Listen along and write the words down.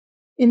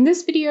In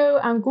this video,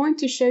 I'm going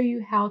to show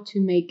you how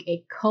to make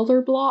a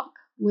color block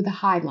with a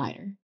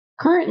highlighter.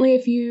 Currently,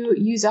 if you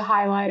use a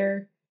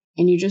highlighter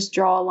and you just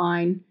draw a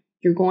line,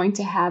 you're going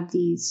to have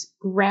these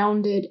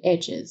rounded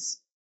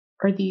edges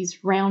or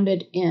these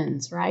rounded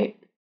ends, right?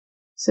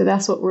 So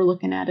that's what we're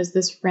looking at, is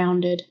this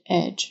rounded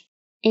edge.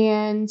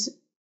 And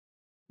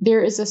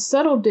there is a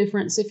subtle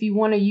difference if you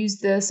want to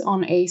use this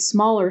on a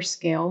smaller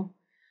scale,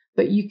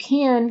 but you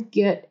can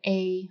get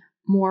a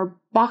more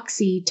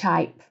boxy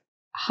type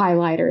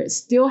highlighter. It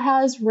still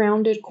has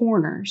rounded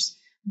corners,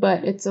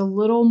 but it's a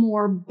little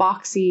more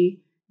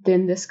boxy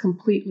than this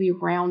completely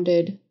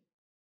rounded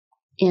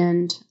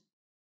end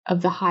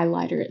of the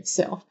highlighter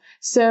itself.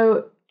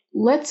 So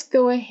let's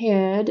go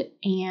ahead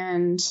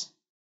and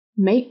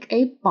make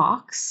a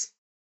box.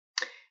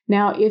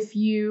 Now, if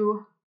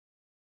you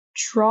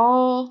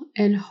draw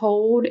and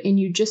hold and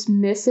you just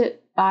miss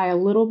it by a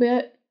little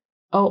bit,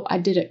 oh, I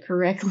did it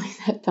correctly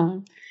that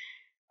time.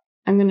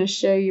 I'm going to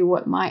show you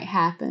what might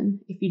happen.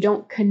 If you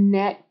don't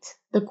connect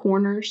the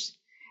corners,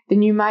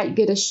 then you might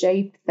get a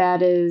shape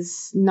that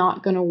is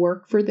not going to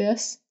work for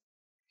this.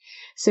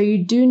 So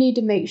you do need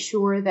to make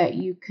sure that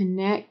you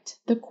connect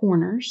the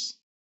corners.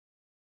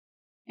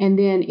 And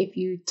then if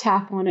you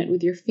tap on it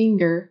with your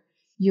finger,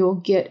 you'll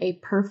get a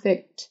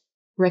perfect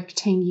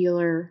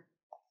rectangular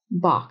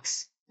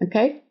box.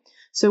 Okay?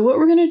 So what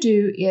we're going to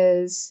do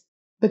is,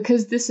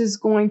 because this is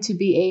going to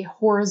be a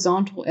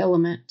horizontal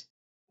element,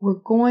 we're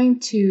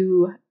going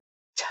to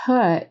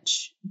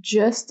touch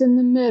just in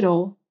the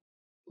middle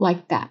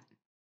like that.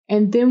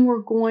 And then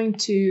we're going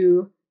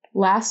to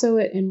lasso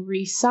it and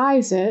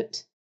resize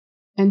it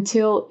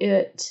until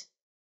it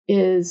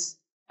is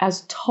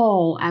as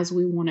tall as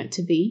we want it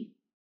to be.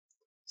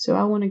 So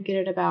I want to get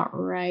it about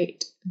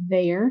right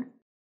there.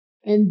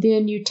 And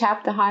then you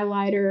tap the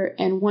highlighter,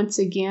 and once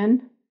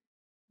again,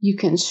 you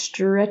can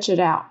stretch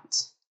it out.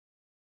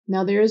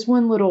 Now, there is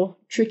one little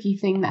tricky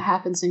thing that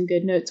happens in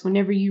GoodNotes.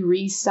 Whenever you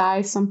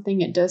resize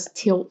something, it does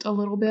tilt a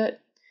little bit.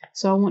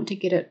 So I want to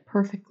get it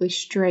perfectly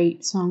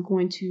straight, so I'm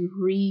going to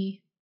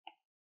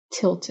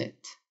re-tilt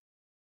it.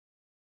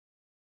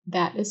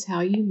 That is how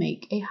you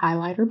make a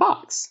highlighter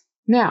box.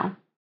 Now,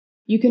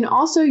 you can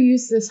also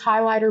use this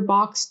highlighter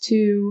box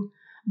to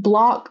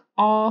block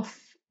off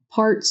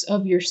parts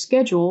of your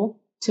schedule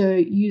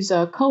to use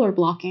color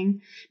blocking.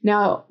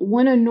 Now,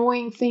 one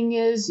annoying thing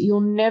is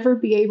you'll never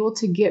be able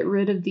to get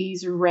rid of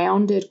these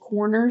rounded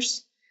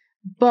corners,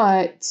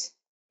 but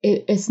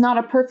it's not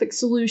a perfect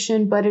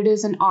solution, but it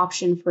is an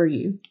option for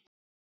you.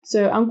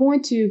 So I'm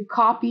going to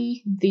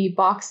copy the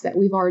box that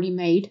we've already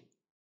made,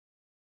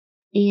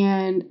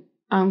 and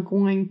I'm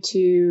going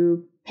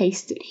to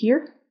paste it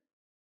here.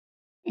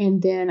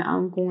 And then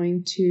I'm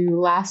going to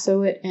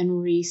lasso it and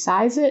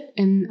resize it,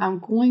 and I'm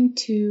going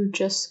to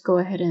just go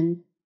ahead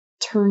and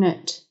turn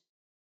it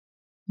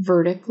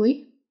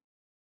vertically.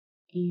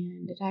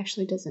 And it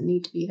actually doesn't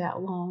need to be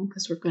that long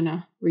because we're going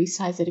to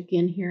resize it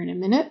again here in a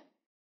minute.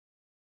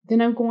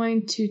 Then I'm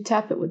going to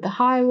tap it with the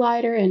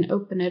highlighter and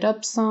open it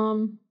up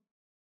some,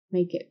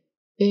 make it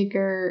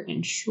bigger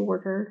and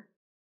shorter.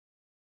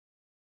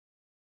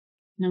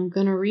 And I'm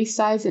going to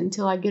resize it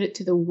until I get it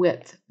to the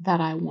width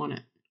that I want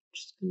it.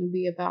 Just going to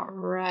be about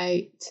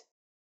right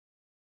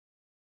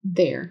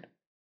there.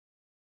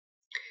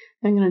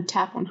 I'm going to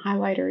tap on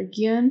highlighter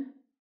again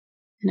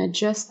and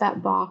adjust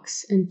that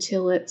box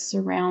until it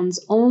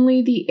surrounds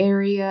only the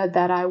area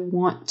that I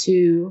want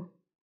to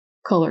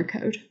color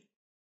code.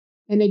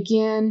 And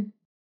again,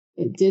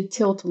 it did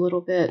tilt a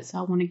little bit, so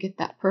I want to get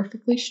that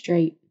perfectly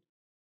straight.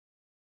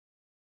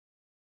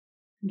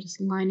 I'm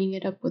just lining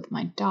it up with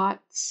my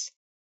dots,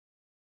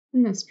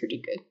 and that's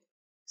pretty good.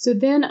 So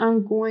then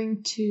I'm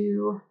going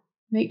to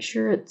make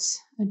sure it's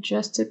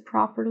adjusted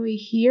properly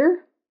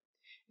here.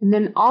 And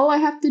then all I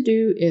have to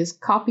do is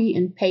copy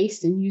and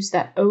paste and use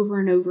that over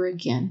and over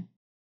again.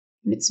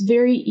 And it's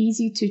very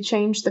easy to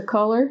change the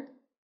color,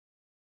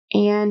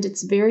 and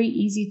it's very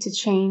easy to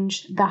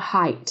change the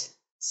height.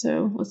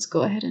 So let's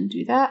go ahead and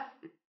do that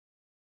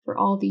for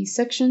all these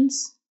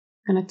sections.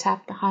 I'm going to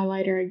tap the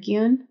highlighter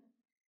again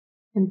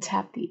and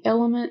tap the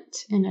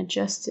element and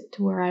adjust it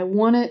to where I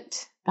want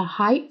it, the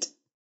height.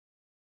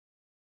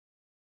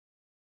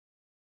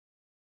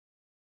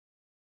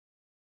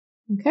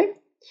 Okay,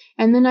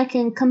 and then I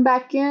can come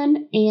back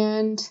in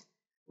and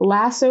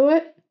lasso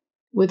it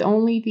with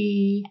only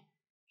the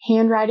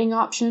handwriting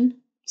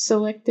option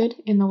selected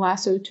in the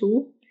lasso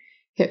tool.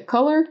 Hit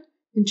color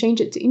and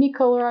change it to any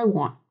color I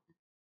want.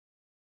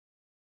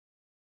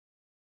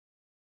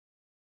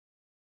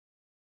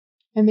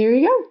 And there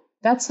you go.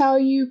 That's how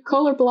you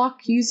color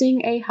block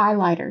using a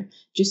highlighter.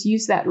 Just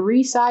use that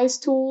resize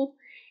tool,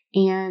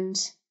 and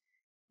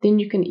then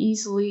you can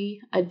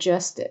easily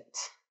adjust it.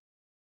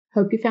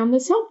 Hope you found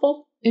this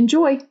helpful.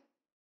 Enjoy!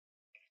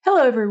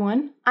 Hello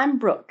everyone, I'm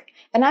Brooke,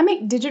 and I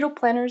make digital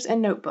planners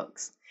and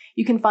notebooks.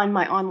 You can find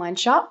my online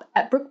shop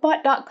at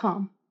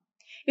brookebot.com.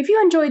 If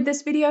you enjoyed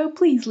this video,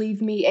 please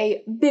leave me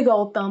a big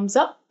old thumbs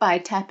up by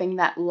tapping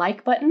that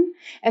like button,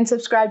 and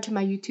subscribe to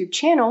my YouTube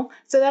channel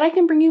so that I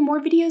can bring you more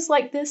videos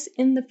like this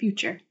in the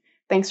future.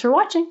 Thanks for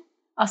watching!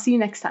 I'll see you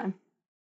next time.